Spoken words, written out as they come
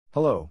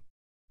Hello.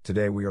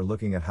 Today we are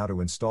looking at how to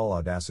install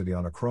Audacity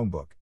on a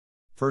Chromebook.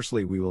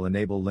 Firstly, we will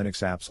enable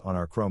Linux apps on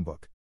our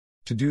Chromebook.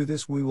 To do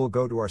this, we will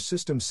go to our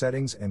system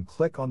settings and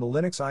click on the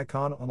Linux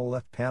icon on the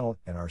left panel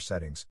in our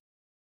settings.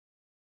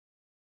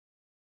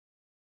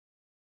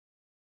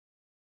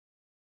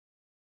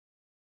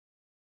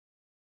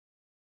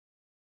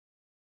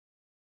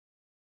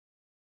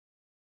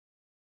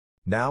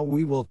 Now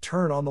we will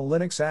turn on the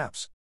Linux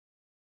apps.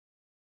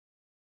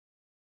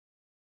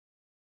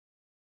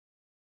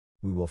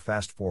 We will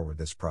fast forward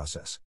this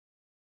process.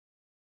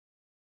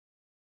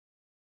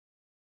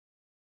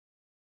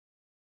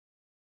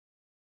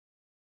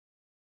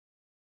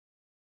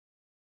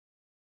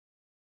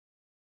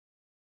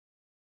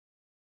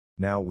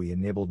 Now we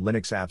enabled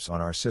Linux apps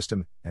on our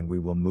system, and we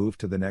will move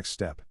to the next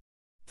step.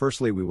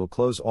 Firstly, we will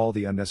close all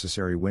the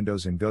unnecessary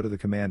windows and go to the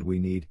command we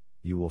need.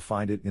 You will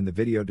find it in the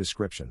video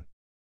description.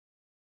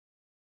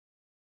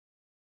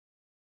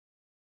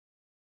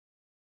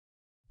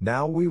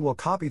 Now we will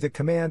copy the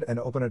command and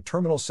open a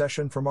terminal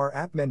session from our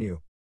app menu.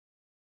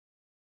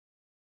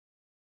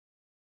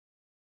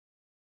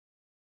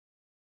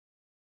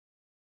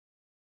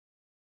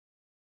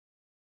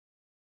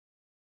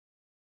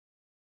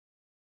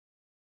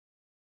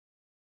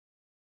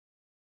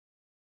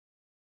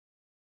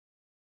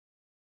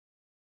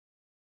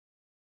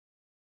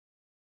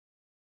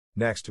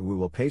 Next, we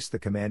will paste the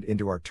command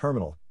into our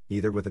terminal,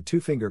 either with a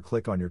two-finger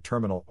click on your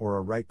terminal or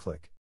a right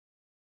click.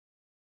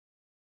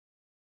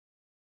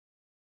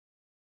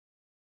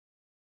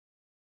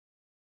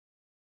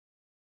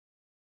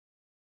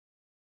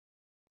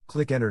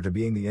 Click Enter to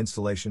begin the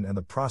installation and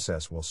the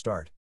process will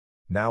start.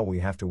 Now we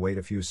have to wait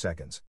a few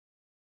seconds.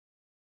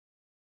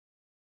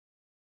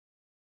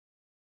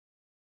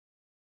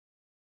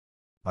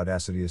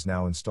 Audacity is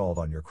now installed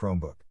on your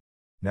Chromebook.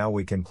 Now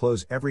we can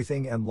close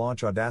everything and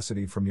launch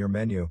Audacity from your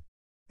menu.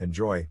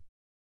 Enjoy!